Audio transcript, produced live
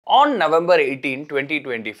On November 18,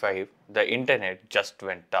 2025, the internet just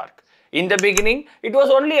went dark. In the beginning, it was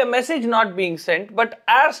only a message not being sent, but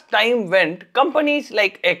as time went, companies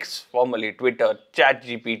like X, formerly Twitter,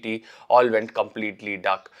 ChatGPT, all went completely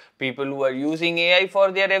dark. People who were using AI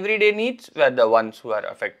for their everyday needs were the ones who were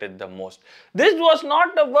affected the most. This was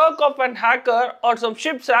not the work of an hacker or some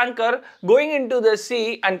ship's anchor going into the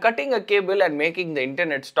sea and cutting a cable and making the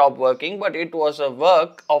internet stop working, but it was a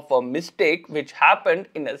work of a mistake which happened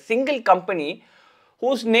in a single company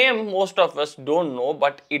whose name most of us don't know,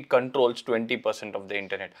 but it controls 20% of the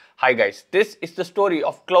internet. Hi guys, this is the story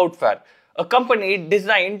of Cloudflare, a company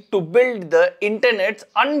designed to build the internet's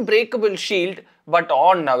unbreakable shield, but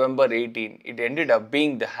on November 18, it ended up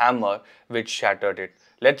being the hammer which shattered it.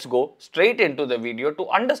 Let's go straight into the video to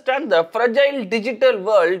understand the fragile digital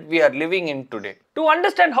world we are living in today. To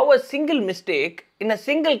understand how a single mistake in a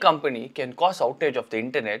single company can cause outage of the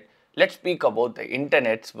internet, let's speak about the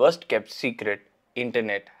internet's worst kept secret.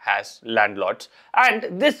 Internet has landlords,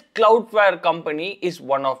 and this Cloudflare company is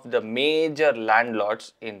one of the major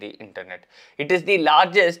landlords in the internet. It is the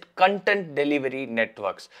largest content delivery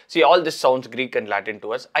networks. See, all this sounds Greek and Latin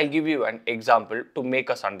to us. I'll give you an example to make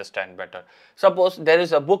us understand better. Suppose there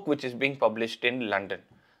is a book which is being published in London.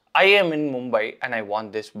 I am in Mumbai and I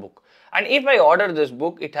want this book. And if I order this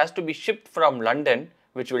book, it has to be shipped from London,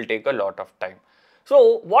 which will take a lot of time.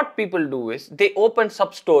 So what people do is they open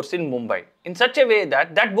sub-stores in Mumbai in such a way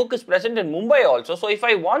that that book is present in Mumbai also. So if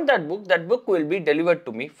I want that book will be delivered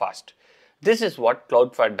to me fast. This is what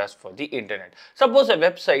Cloudflare does for the internet. Suppose a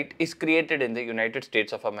website is created in the United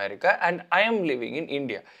States of America and I am living in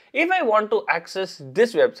India. If I want to access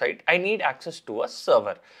this website, I need access to a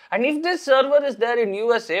server. And if this server is there in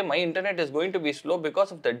USA, my internet is going to be slow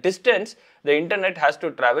because of the distance the internet has to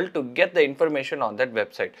travel to get the information on that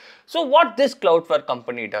website. So what this Cloudflare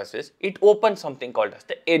company does is it opens something called as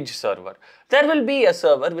the edge server. There will be a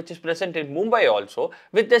server which is present in Mumbai also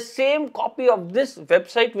with the same copy of this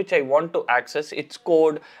website which I want to access, its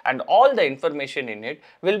code and all the information in it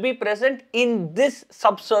will be present in this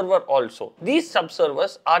sub-server also. These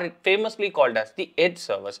sub-servers are famously called as the edge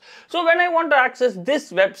servers. So when I want to access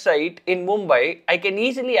this website in Mumbai, I can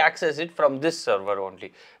easily access it from this server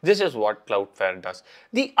only. This is what Cloudflare does.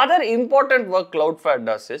 The other important work Cloudflare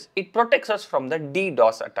does is it protects us from the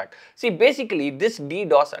DDoS attack. See, basically this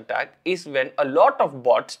DDoS attack is when a lot of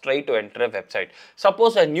bots try to enter a website.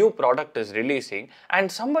 Suppose a new product is releasing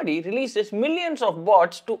and somebody releases millions of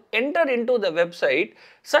bots to enter into the website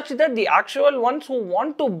such that the actual ones who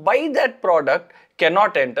want to buy that product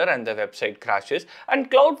cannot enter and the website crashes.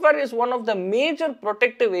 And Cloudflare is one of the major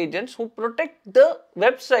protective agents who protect the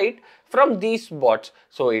website from these bots.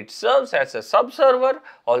 So it serves as a sub-server,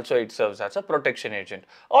 also it serves as a protection agent.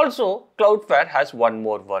 Also, Cloudflare has one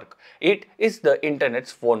more work. It is the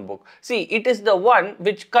internet's phone book. See, it is the one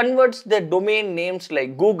which converts the domain names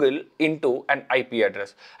like Google into an IP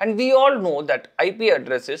address. And we all know that IP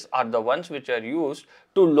addresses are the ones which are used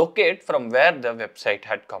to locate from where the website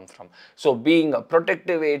had come from. So being a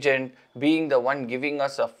protective agent, being the one giving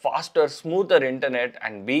us a faster, smoother internet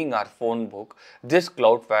and being our phone book, this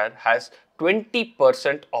Cloudflare has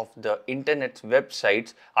 20% of the internet's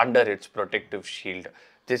websites under its protective shield.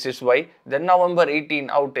 This is why the November 18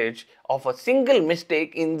 outage of a single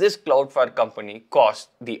mistake in this Cloudflare company caused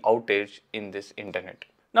the outage in this internet.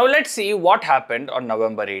 Now let's see what happened on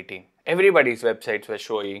November 18. Everybody's websites were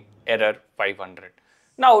showing error 500.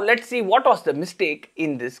 Now let's see what was the mistake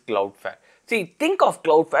in this Cloudflare. See, think of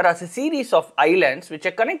Cloudflare as a series of islands which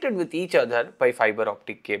are connected with each other by fiber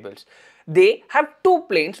optic cables. They have two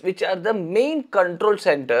planes which are the main control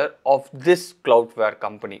center of this Cloudflare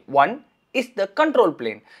company. One is the control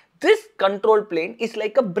plane. This control plane is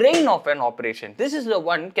like a brain of an operation. This is the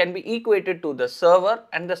one can be equated to the server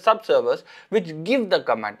and the sub-servers which give the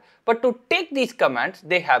command. But to take these commands,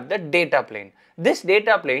 they have the data plane. This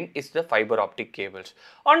data plane is the fiber optic cables.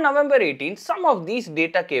 On November 18, some of these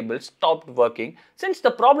data cables stopped working. Since the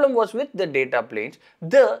problem was with the data planes,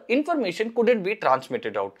 the information couldn't be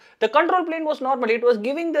transmitted out. The control plane was normal, it was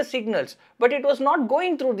giving the signals, but it was not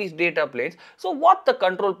going through these data planes. So what the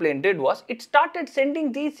control plane did was, it started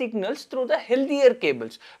sending these signals through the healthier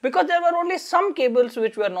cables. Because there were only some cables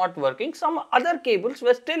which were not working, some other cables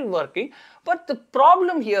were still working. But the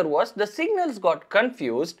problem here was the signals got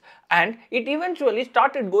confused and it eventually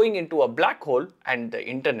started going into a black hole and the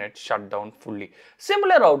internet shut down fully.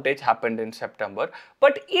 Similar outage happened in September,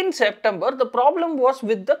 but in September the problem was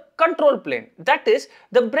with the control plane. That is,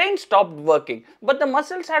 the brain stopped working, but the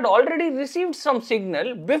muscles had already received some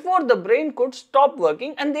signal before the brain could stop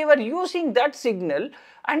working and they were using that signal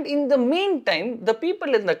And in the meantime, the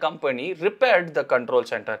people in the company repaired the control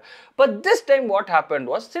center. But this time what happened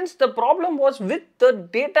was, since the problem was with the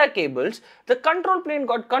data cables, the control plane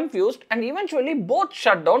got confused and eventually both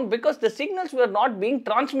shut down because the signals were not being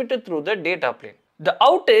transmitted through the data plane. The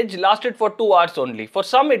outage lasted for 2 hours only. For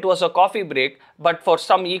some it was a coffee break, but for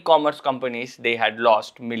some e-commerce companies they had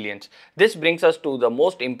lost millions. This brings us to the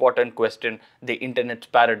most important question, the internet's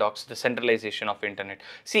paradox, the centralization of internet.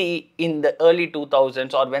 See, in the early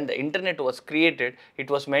 2000s, or when the internet was created,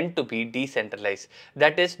 it was meant to be decentralized.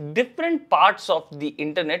 That is, different parts of the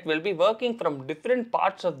internet will be working from different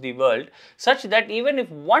parts of the world, such that even if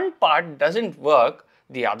one part doesn't work,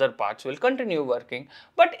 the other parts will continue working.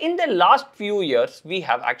 But in the last few years, we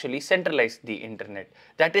have actually centralized the internet.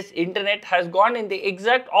 That is, internet has gone in the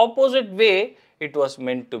exact opposite way it was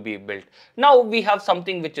meant to be built. Now we have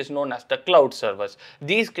something which is known as the cloud servers.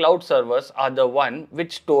 These cloud servers are the one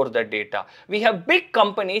which store the data. We have big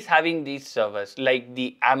companies having these servers like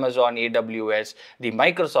the Amazon AWS, the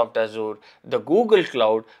Microsoft Azure, the Google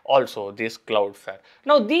Cloud, also this Cloudflare.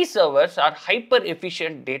 Now these servers are hyper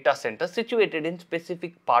efficient data centers situated in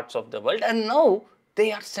specific parts of the world, and now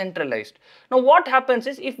they are centralized. Now what happens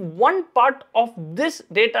is, if one part of this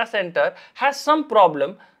data center has some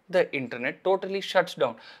problem, the internet totally shuts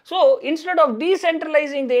down. So instead of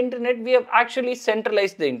decentralizing the internet, we have actually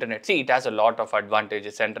centralized the internet. See, it has a lot of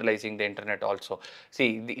advantages, centralizing the internet also.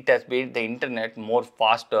 See, it has made the internet more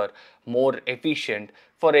faster, more efficient.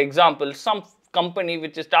 For example, some company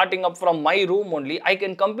which is starting up from my room only, I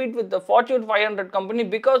can compete with the Fortune 500 company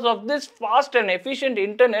because of this fast and efficient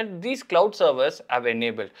internet these cloud servers have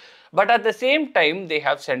enabled. But at the same time, they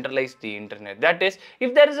have centralized the internet. That is,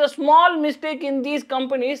 if there is a small mistake in these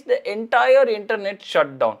companies, the entire internet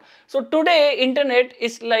shut down. So today, internet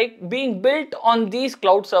is like being built on these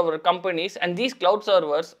cloud server companies, and these cloud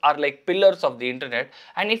servers are like pillars of the internet.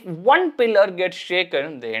 And if one pillar gets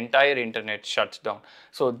shaken, the entire internet shuts down.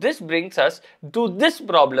 So this brings us to this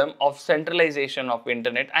problem of centralization of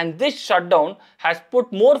internet, and this shutdown has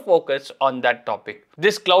put more focus on that topic.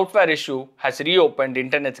 This Cloudflare issue has reopened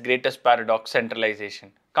internet's greatest paradox,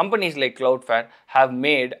 centralization. Companies like Cloudflare have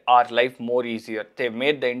made our life more easier. They've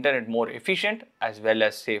made the internet more efficient as well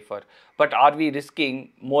as safer. But are we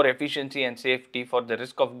risking more efficiency and safety for the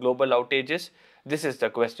risk of global outages? This is the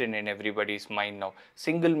question in everybody's mind now.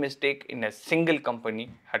 Single mistake in a single company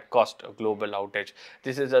had caused a global outage.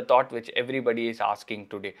 This is a thought which everybody is asking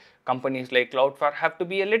today. Companies like Cloudflare have to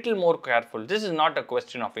be a little more careful. This is not a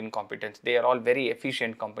question of incompetence. They are all very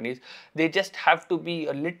efficient companies. They just have to be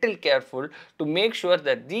a little careful to make sure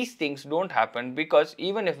that these things don't happen, because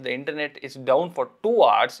even if the internet is down for 2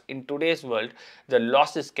 hours in today's world, the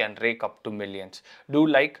losses can rake up to millions. Do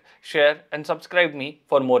like, share and subscribe me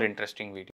for more interesting videos.